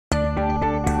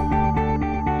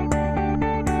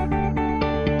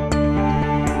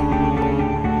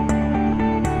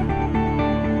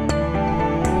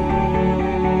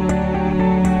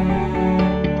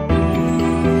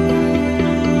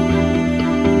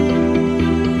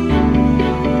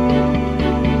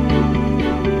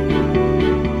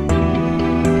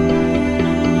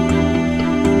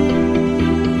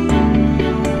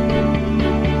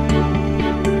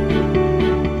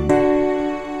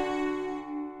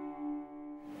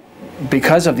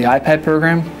Because of the iPad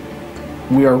program,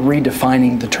 we are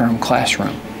redefining the term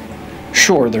classroom.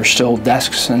 Sure, there's still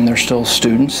desks and there's still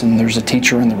students and there's a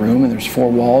teacher in the room and there's 4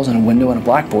 walls and a window and a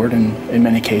blackboard in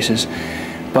many cases,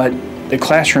 but the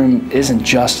classroom isn't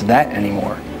just that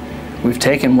anymore. We've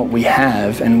taken what we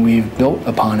have and we've built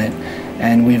upon it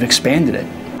and we've expanded it.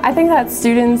 I think that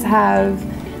students have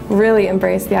really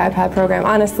embraced the iPad program.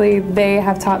 Honestly, they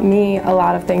have taught me a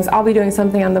lot of things. I'll be doing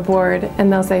something on the board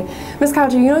and they'll say, "Miss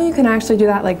Couch, you know you can actually do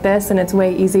that like this and it's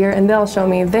way easier," and they'll show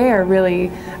me they are really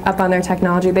up on their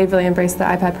technology. They've really embraced the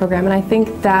iPad program, and I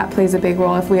think that plays a big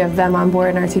role. If we have them on board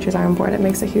and our teachers are on board, it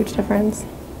makes a huge difference.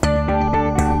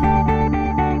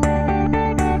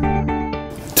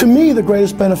 To me, the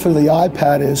greatest benefit of the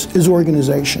iPad is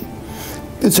organization.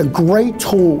 It's a great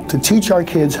tool to teach our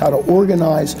kids how to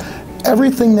organize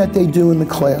everything that they do in the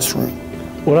classroom.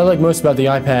 What I like most about the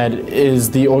iPad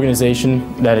is the organization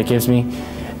that it gives me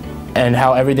and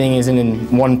how everything is in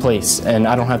one place, and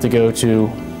I don't have to go to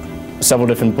several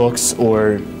different books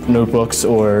or notebooks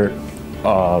or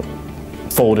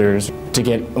folders to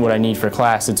get what I need for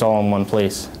class. It's all in one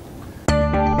place.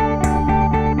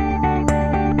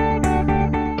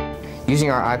 Using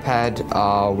our iPad,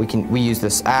 we use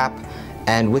this app,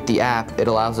 and with the app it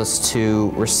allows us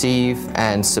to receive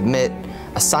and submit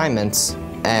assignments,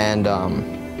 and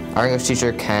our English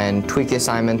teacher can tweak the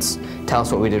assignments, tell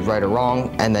us what we did right or wrong,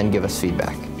 and then give us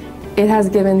feedback. It has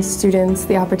given students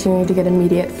the opportunity to get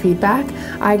immediate feedback.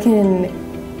 I can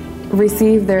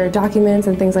receive their documents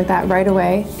and things like that right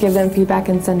away, give them feedback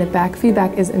and send it back.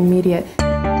 Feedback is immediate.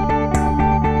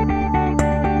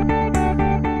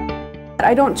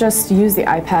 I don't just use the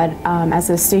iPad as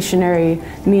a stationary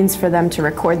means for them to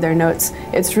record their notes.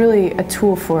 It's really a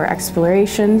tool for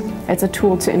exploration. It's a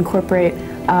tool to incorporate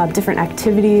different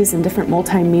activities and different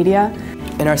multimedia.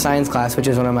 In our science class, which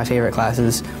is one of my favorite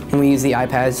classes, when we use the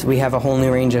iPads, we have a whole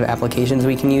new range of applications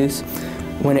we can use.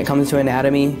 When it comes to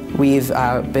anatomy, we've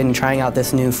been trying out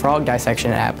this new frog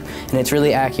dissection app, and it's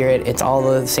really accurate. It's all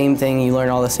the same thing, you learn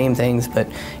all the same things, but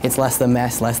it's less the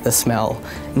mess, less the smell,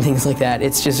 and things like that.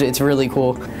 It's really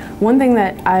cool. One thing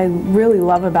that I really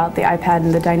love about the iPad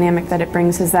and the dynamic that it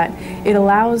brings is that it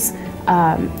allows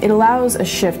a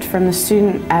shift from the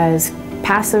student as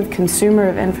passive consumer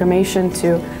of information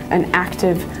to an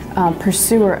active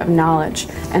pursuer of knowledge.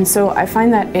 And so I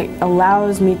find that it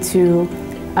allows me to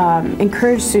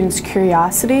encourage students'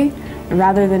 curiosity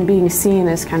rather than being seen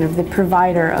as kind of the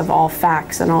provider of all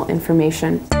facts and all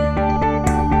information.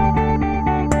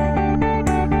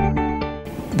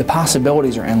 The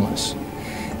possibilities are endless.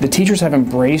 The teachers have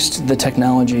embraced the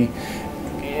technology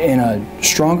in a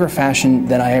stronger fashion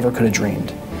than I ever could have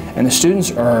dreamed. And the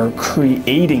students are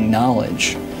creating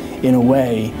knowledge in a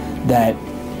way that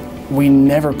we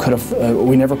never could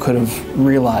have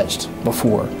realized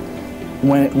before.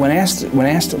 When asked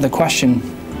the question,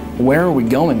 where are we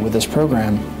going with this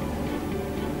program,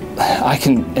 I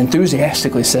can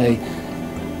enthusiastically say,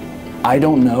 I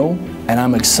don't know, and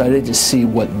I'm excited to see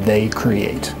what they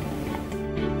create.